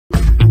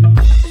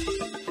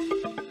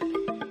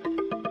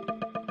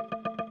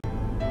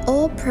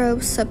All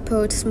probes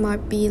support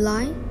Smart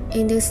B-line.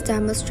 In this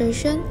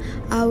demonstration,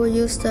 I will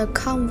use the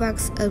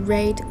convex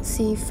arrayed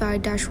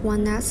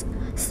C5-1S.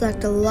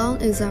 Select the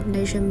long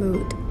examination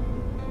mode.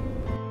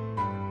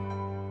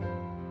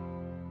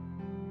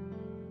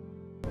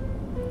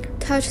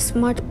 Touch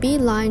Smart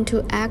B-line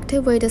to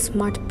activate the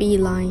Smart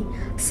B-line.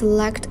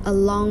 Select a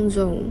long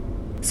zone.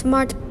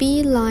 Smart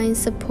B-line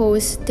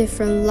supports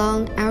different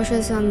long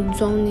ultrasound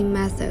zoning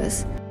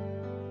methods.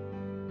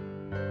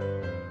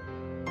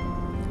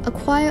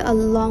 Acquire a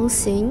long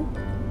scene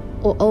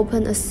or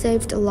open a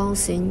saved long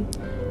scene.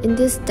 In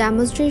this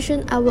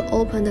demonstration, I will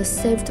open a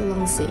saved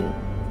long scene.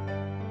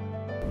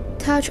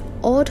 Touch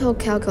Auto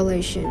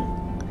Calculation.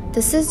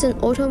 The system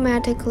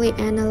automatically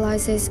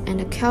analyzes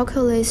and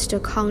calculates the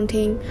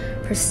counting,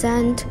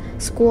 percent,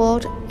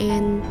 squad,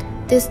 and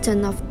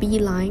distance of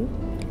B-line,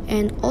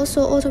 and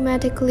also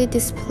automatically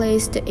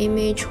displays the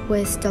image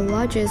with the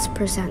largest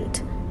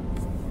percent.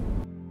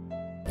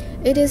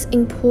 It is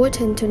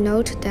important to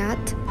note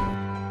that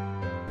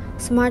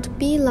Smart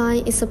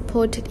B-line is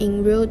supported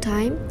in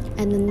real-time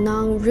and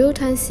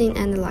non-real-time scene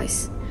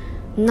analysis,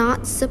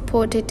 not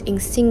supported in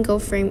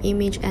single-frame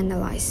image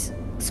analysis.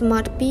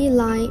 Smart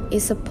B-line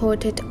is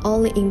supported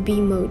only in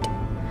B mode.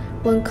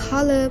 When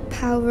color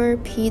power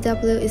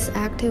PW is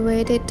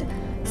activated,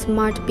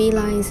 Smart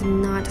B-line is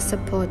not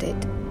supported.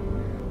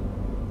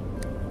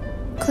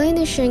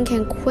 Clinician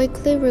can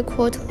quickly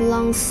record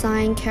lung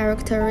sign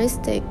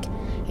characteristic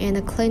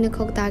and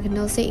clinical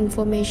diagnostic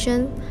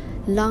information.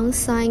 Lung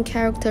sign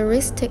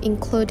characteristic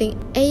including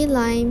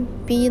A-line,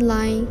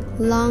 B-line,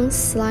 lung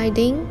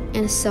sliding,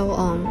 and so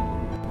on.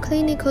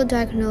 Clinical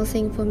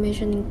diagnostic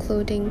information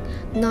including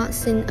not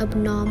seen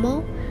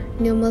abnormal,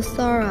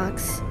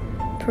 pneumothorax,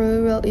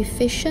 pleural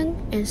effusion,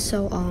 and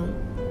so on.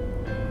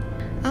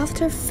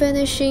 After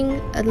finishing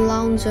a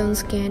long zone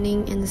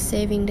scanning and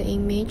saving the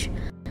image,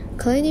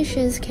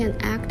 clinicians can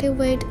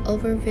activate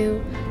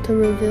Overview to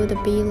review the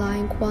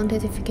B-line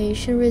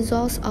quantification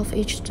results of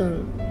each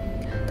zone.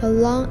 The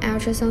long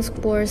ultrasound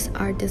scores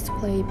are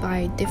displayed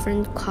by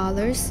different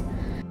colors: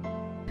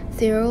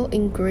 0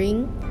 in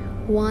green,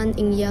 1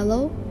 in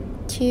yellow,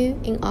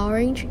 2 in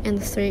orange,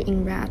 and 3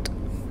 in red.